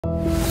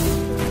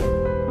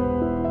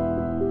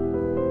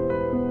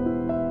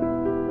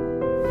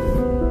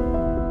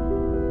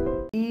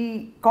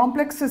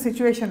Complex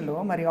సిచ్యువేషన్లో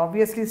మరి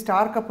obviously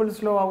star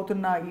కపుల్స్లో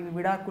అవుతున్న ఈ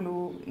విడాకులు,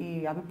 ఈ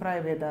అభిప్రాయ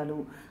భేదాలు,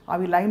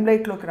 అవి లైమ్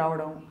లైట్లోకి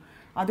రావడం,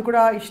 అది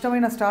కూడా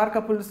ఇష్టమైన స్టార్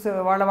కపుల్స్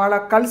వాళ్ళ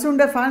కలిసి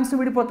ఉండే ఫ్యాన్స్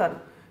విడిపోతారు.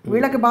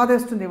 వీళ్ళకి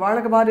బాధేస్తుంది,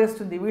 వాళ్ళకి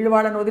బాధేస్తుంది, వీళ్ళు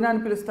వాళ్ళని వదిన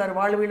అని పిలుస్తారు,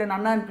 వాళ్ళు వీళ్ళని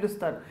అన్న అని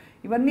పిలుస్తారు.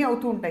 ఇవన్నీ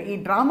అవుతూ ఉంటాయి. ఈ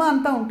డ్రామా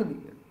అంతా ఉంటుంది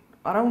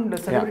around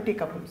celebrity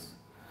couples.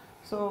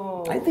 So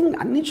I think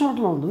అన్ని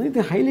చోట్ల ఉంటుంది,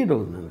 ఇది హైలైట్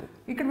అవుతుందండి.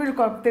 ఇక్కడ వీళ్ళు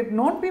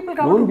నోన్ పీపుల్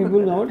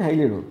కాబట్టి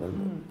హైలైట్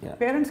అవుతుంది.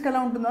 పేరెంట్స్కి ఎలా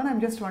ఉంటుందో అని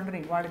ఐమ్ జస్ట్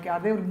వండరింగ్. వాళ్ళకి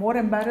అదే more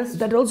embarrassed.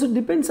 That also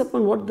depends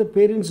upon what the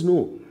parents no.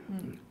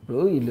 ఇప్పుడు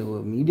వీళ్ళు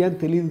మీడియాకి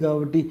తెలియదు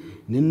కాబట్టి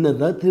నిన్న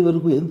రాత్రి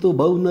వరకు ఎంతో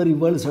బాగున్నారు,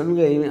 ఇవాళ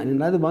సడన్గా ఏమి అని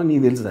రాత్రి బాగా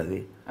నీకు తెలుసు అది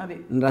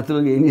రాత్రి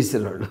వరకు ఏం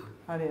చేస్తారు వాళ్ళు.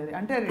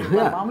 అంటే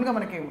మామూలుగా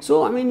మనకి so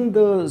I mean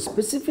the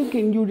specific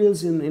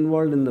individuals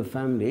involved in the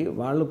family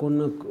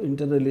వాళ్ళకున్న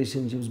ఇంటర్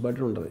రిలేషన్షిప్స్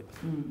బట్టి ఉంటుంది.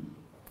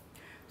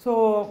 సో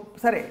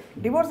సరే,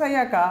 డివోర్స్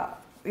అయ్యాక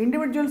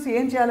ఇండివిజువల్స్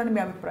ఏం చేయాలని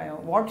మీ అభిప్రాయం?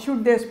 What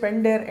should they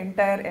spend their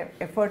entire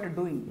effort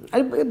doing?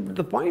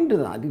 The point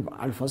అది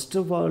వాళ్ళు ఫస్ట్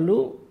ఆఫ్ ఆల్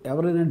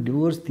ఎవరైనా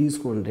డివోర్స్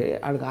తీసుకుంటే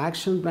వాళ్ళకి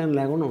యాక్షన్ ప్లాన్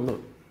లేకుండా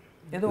ఉండదు.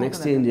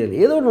 నెక్స్ట్ ఏం చేయాలి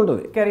ఏదో ఒకటి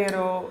ఉంటుంది,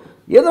 కెరియర్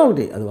ఏదో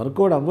ఒకటి, అది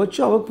వర్కౌట్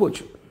అవ్వచ్చు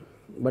అవ్వకపోవచ్చు.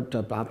 బట్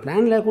ఆ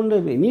ప్లాన్ లేకుండా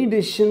any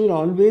decision will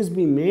always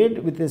be made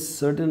with a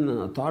certain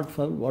thought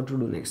for what to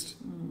do next.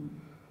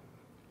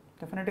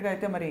 డెఫినెట్గా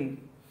అయితే మరి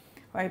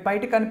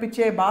బయట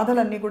కనిపించే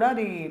బాధలన్నీ కూడా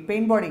అది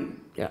పెయిన్ బాడీ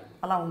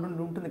అలా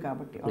ఉంటుంది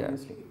కాబట్టి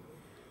ఆబ్వియస్లీ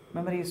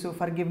మెమరీస్,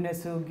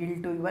 ఫర్గివ్నెస్,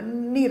 గిల్ట్,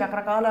 ఇవన్నీ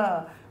రకరకాల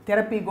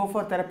థెరపీ, గో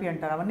ఫర్ థెరపీ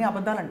అంటారు. అవన్నీ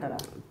అబద్ధాలు అంటారా?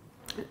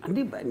 అంటే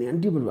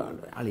ఇప్పుడు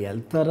వాళ్ళు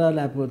వెళ్తారా,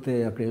 లేకపోతే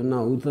అక్కడ ఏమన్నా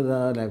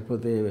అవుతుందా,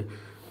 లేకపోతే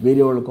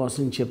వేరే వాళ్ళ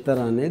కోసం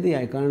చెప్తారా అనేది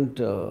I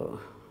can't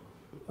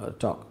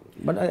talk.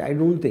 But I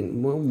don't think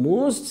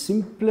most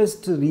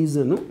simplest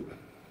reason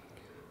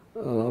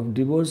of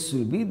divorce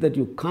will be that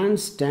you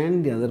can't stand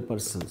the other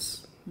persons.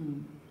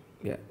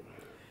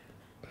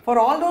 For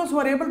all those who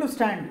are able to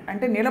stand,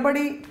 అంటే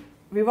నిలబడి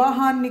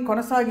వివాహాన్ని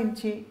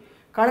కొనసాగించి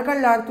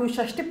కళకళ్ళాడుతూ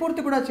షష్టి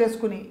పూర్తి కూడా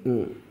చేసుకుని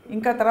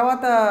ఇంకా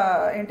తర్వాత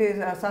ఏంటి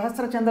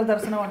సహస్ర చంద్ర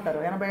దర్శనం అంటారు,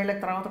 80 ఏళ్ళ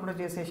తర్వాత కూడా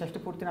చేసే షష్టి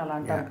పూర్తిని అలా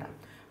అంటారంట.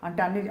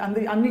 అంటే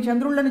అన్ని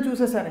చంద్రుళ్ళని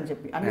చూసేసారని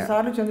చెప్పి,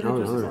 అన్నిసార్లు చంద్రుడు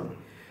చూసేసారు.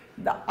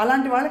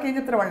 అలాంటి వాళ్ళకి ఏం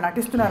చెప్తారు? వాళ్ళు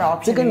నటిస్తున్నారు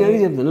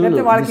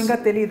ఆప్షన్, వాళ్ళకి ఇంకా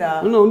తెలీదా?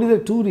 Only the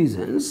two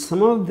reasons.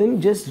 Some of them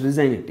just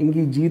resign it, ఇంక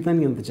ఈ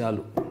జీవితానికి ఎంత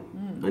చాలు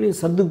అని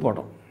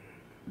సర్దుకుపోవడం,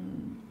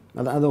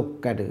 అదొక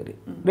కేటగిరీ.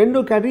 రెండో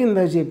కేటగిరీ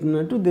ఇందా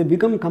చెప్పినట్టు they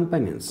become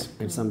companions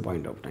at some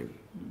point of time.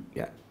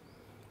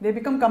 They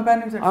become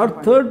companions. Or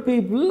third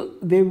people,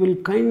 they will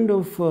kind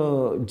of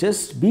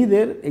just be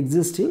there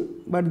existing,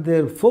 but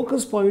their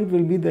focus point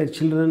will be their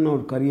children or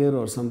career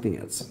or something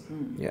else.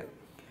 Yeah.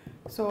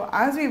 So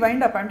as we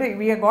wind up, అంటే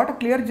we have got a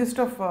clear gist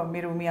of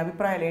మీరు మీ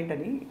అభిప్రాయాలు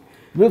ఏంటని.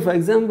 For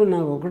example,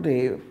 నాకు ఒకటి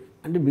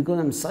అంటే because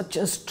I'm such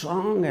a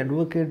strong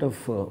advocate of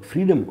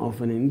freedom of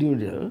an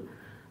individual,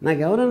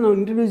 నాకు ఎవరైనా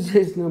introduce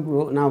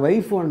చేసినప్పుడు నా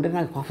వైఫ్ అంటే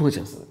నాకు కోపం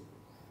వచ్చేస్తుంది.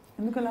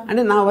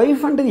 అంటే నా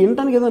వైఫ్ అంటే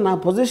వినటానికి ఏదో నా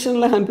పొజిషన్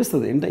లాగా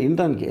అనిపిస్తుంది,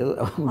 వినటానికి ఏదో.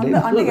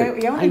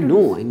 I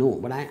know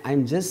but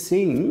I'm just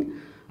saying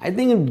I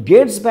think it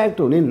gets back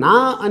to నేను నా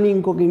అని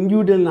ఇంకొక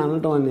ఇండివిజువల్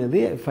అనటం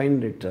అనేది I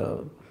find it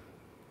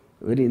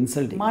very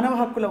insulting. మానవ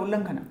హక్కుల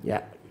ఉల్లంఘన,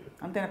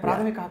 అంతేనా?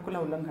 ప్రాథమిక హక్కుల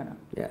ఉల్లంఘన.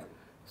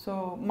 సో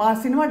మా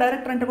సినిమా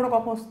డైరెక్టర్ అంటే కూడా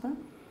కోపం వస్తుందా?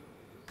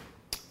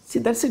 See,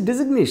 that's a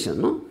designation,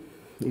 no?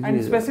 And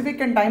specific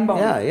and time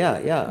bound.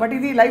 Yeah. But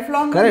ఇది life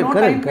long, no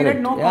time period,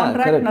 no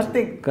contract,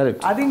 nothing.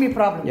 అది మీ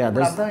problem. Yeah,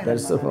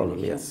 that's the problem.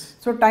 Yes.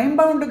 So time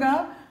bound గా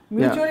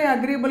mutually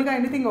agreeable గా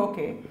anything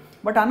okay,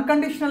 but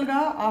unconditional గా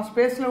ఆ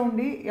space లో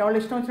ఉండి ఎవరు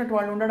ఇష్టం వచ్చినట్టు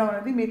వాళ్ళు ఉండడం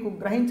అనేది మీకు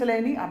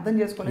గ్రహించలేని, అర్థం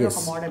చేసుకోలేని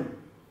ఒక మోడల్.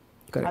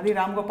 అది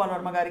రామ్ గోపాల్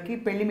వర్మ గారికి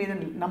పెళ్లి మీద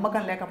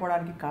నమ్మకం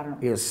లేకపోవడానికి కారణం.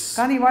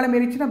 కానీ ఇవాళ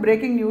మీరు ఇచ్చిన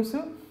బ్రేకింగ్ న్యూస్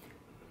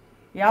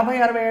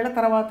 50-60 ఏళ్ల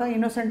తర్వాత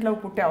ఇన్నోసెంట్ లవ్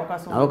పుట్టే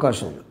అవకాశం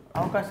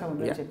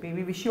ఉందని చెప్పి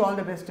we wish you all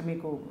the best.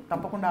 మీకు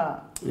తప్పకుండా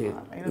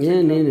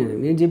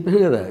నేను చెప్పాను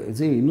కదా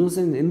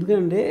ఇన్నోసెంట్,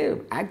 ఎందుకంటే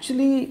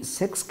actually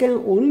sex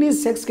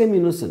can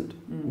innocent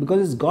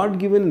because it's God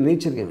given,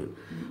 nature given.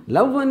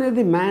 Love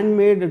అనేది man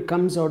made, it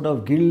comes out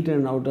of guilt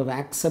and out of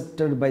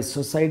accepted by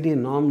society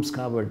norms,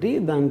 కాబట్టి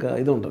దానికి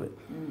ఇది ఉంటుంది.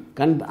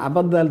 కానీ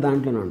అబద్ధాలు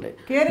దాంట్లోనే ఉంటాయి.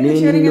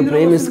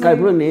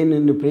 నేను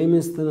నిన్ను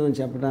ప్రేమిస్తున్నాను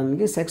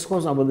చెప్పడానికి సెక్స్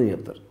కోసం అబద్ధం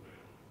చెప్తారు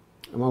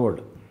మా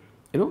వాళ్ళు,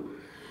 you know.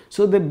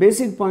 So the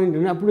basic point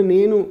అంటే అప్పుడు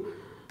నేను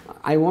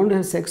I want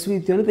have sex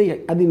with you అనేది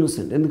అది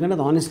ఇన్నోసెంట్, ఎందుకంటే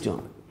అది ఆనెస్టీ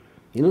ఉంటుంది.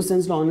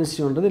 ఇన్నోసెన్స్లో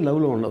ఆనెస్టీ ఉంటుంది,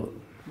 లవ్లో ఉండదు.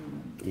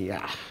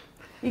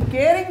 ఈ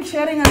కేరింగ్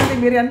షేరింగ్ అనేది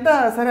మీరు ఎంత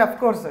సరే అఫ్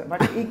కోర్స్,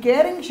 బట్ ఈ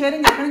కేరింగ్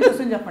షేరింగ్ ఎక్కడి నుంచి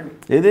వస్తుంది చెప్పండి?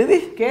 ఏదేది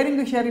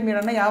కేరింగ్ షేరింగ్ మీరు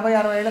అన్న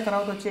 50-60 ఏళ్ల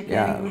తర్వాత వచ్చే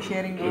కేరింగ్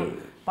షేరింగ్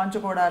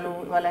పంచుకోవడాలు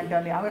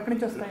ఇలాంటివన్నీ అవి ఎక్కడి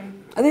నుంచి వస్తాయి?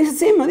 అదే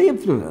సేమ్ అదే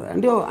చెప్తున్నాను కదా.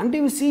 అంటే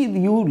see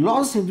you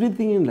loss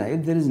everything in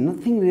life, there is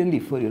nothing really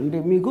for you. అంటే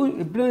మీకు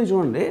ఎప్పుడైనా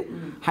చూడండి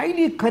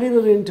హైలీ కెరీర్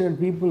ఓరియంటెడ్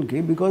పీపుల్కి,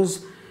 because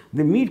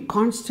they meet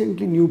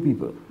constantly new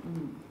people,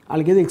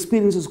 వాళ్ళకి ఏదో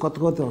ఎక్స్పీరియన్సెస్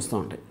కొత్త వస్తూ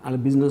ఉంటాయి వాళ్ళ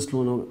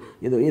బిజినెస్లోనో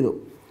ఏదో.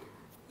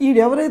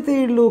 ఎవరైతే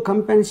వీళ్ళు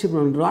కంపానియన్షిప్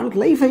ఉంటారో వాళ్ళకి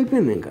లైఫ్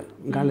అయిపోయింది. ఇంకా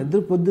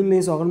వాళ్ళిద్దరు పొద్దున్న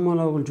లేసి ఒకరి మూల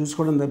ఒకరు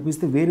చూసుకోవడం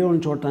తప్పిస్తే వేరే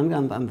వాళ్ళని చూడటానికి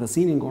అంత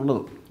సీన్ ఇంకా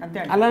ఉండదు.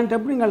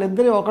 అలాంటప్పుడు ఇంకా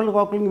వాళ్ళిద్దరే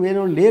ఒకళ్ళకి వేరే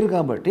వాళ్ళు లేరు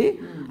కాబట్టి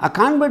ఆ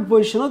కాన్వర్ట్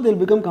పొజిషన్లో they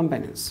will become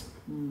companions.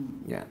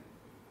 Yeah,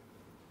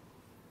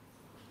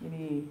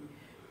 ఇది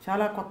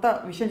చాలా కొత్త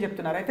విషయం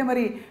చెప్తున్నారు. అయితే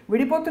మరి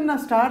విడిపోతున్న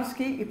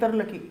స్టార్స్కి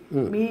ఇతరులకి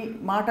మీ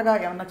మాటగా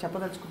ఏమన్నా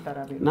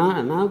చెప్పదలుచుకుంటారా?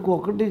 నాకు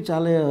ఒకటి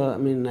చాలా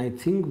I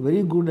think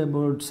very good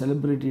about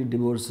celebrity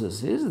divorces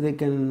is they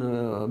can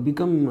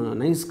become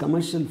nice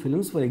commercial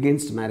films for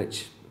against marriage,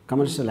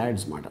 commercial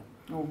ads మాట.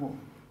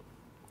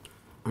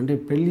 అంటే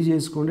పెళ్లి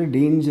చేసుకుంటే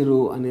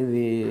డేంజరు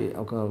అనేది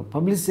ఒక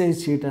పబ్లిసైజ్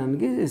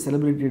చేయడానికి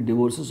సెలబ్రిటీ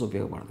డివోర్సెస్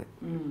ఉపయోగపడతాయి.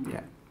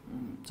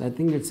 So I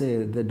think it's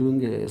the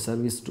doing a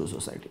service to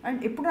society. And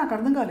ఇప్పుడు నాకు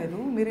అర్థం కాలేదు,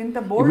 మీరు ఇంత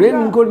బోల్డ్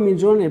ఇంకోటి మీరు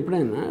చూడండి,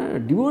 ఎప్పుడైనా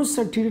divorce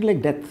are treated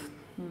like death.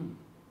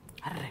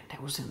 అరే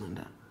డివోర్స్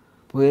ఏందంట,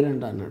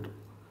 పోయారంట అన్నట్టు.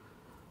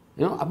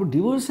 అప్పుడు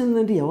డివోర్స్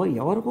ఏంటంటే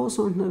ఎవరి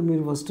కోసం అంటున్నారు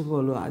మీరు? ఫస్ట్ ఆఫ్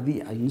ఆల్ అది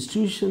ఆ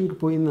ఇన్స్టిట్యూషన్కి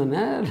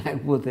పోయిందనే,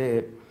 లేకపోతే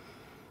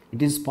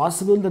it is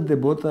possible that they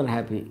both are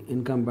happy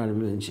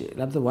incompatible నుంచి,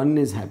 లేకపోతే one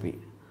is happy,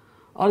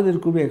 are there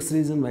could be X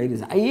reason why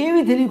reason.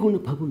 ఏమీ తెలియకుండా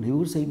పాపం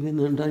డివోర్స్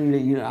అయిపోయిందంట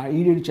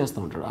ఈడేట్ చేస్తూ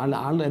ఉంటాడు.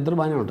 వాళ్ళు ఇద్దరు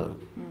బాగానే ఉంటారు.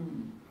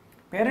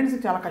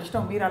 పేరెంట్స్కి చాలా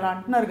కష్టం మీరు అలా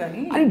అంటున్నారు,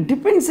 కానీ అది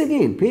డిపెండ్స్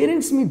అగైన్.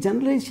 పేరెంట్స్ మీరు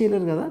జనరలైజ్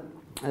చేయలేరు కదా,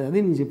 అదే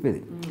నేను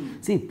చెప్పేది.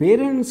 సి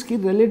పేరెంట్స్కి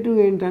రిలేటివ్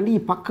ఏంటంటే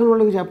ఈ పక్కన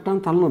వాళ్ళకి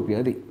చెప్పడానికి తలనొప్పి.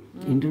 అది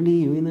ఏంటంటే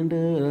ఏమైందంటే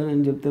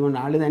అని చెప్తే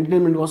వాళ్ళు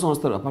ఎంటర్టైన్మెంట్ కోసం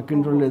వస్తారు,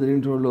 పక్కింటి వాళ్ళు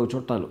ఎదురింటి వాళ్ళు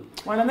చుట్టాలు,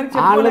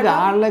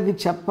 వాళ్ళకి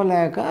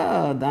చెప్పలేక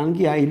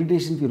దానికి ఆ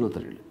ఇరిటేషన్ ఫీల్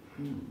అవుతారు వీళ్ళు.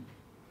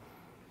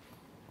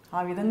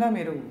 ఆ విధంగా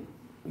మీరు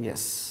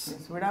ఎస్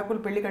విడాకులు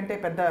పెళ్లి కంటే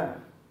పెద్ద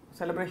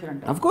సెలబ్రేషన్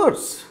అంటే అఫ్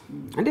కోర్స్.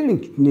 అంటే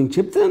నేను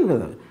చెప్తున్నాను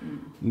కదా,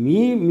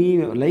 మీ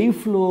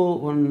లైఫ్లో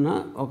ఉన్న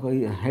ఒక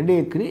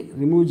హెడేక్ని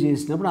రిమూవ్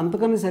చేసినప్పుడు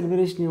అంతకన్నా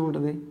సెలబ్రేషన్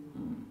ఏముంటుంది?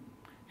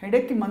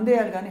 హెడేక్కి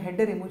మందేయాలి కానీ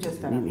హెడ్ రిమూవ్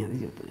చేస్తాను. నేను అదే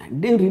చెప్తాను,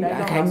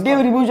 హెడ్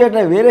రిమూవ్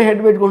చేయట్లే, వేరే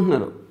హెడ్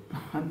పెట్టుకుంటున్నారు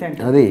అంతే.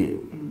 అది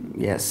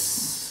ఎస్.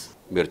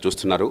 మీరు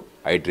చూస్తున్నారు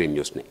iDream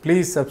న్యూస్ని.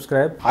 Please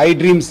subscribe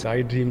iDreams.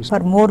 For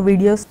more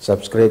videos,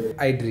 subscribe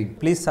iDream.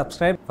 Please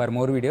subscribe for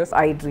more videos.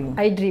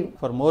 iDream.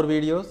 For more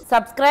videos,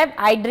 Subscribe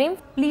iDream.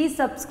 Please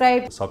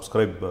subscribe.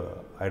 Subscribe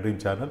iDream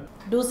channel.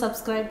 Do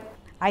subscribe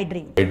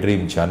iDream.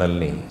 iDream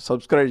ఛానల్ని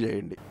subscribe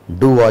చేయండి.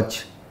 Do watch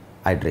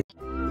iDream.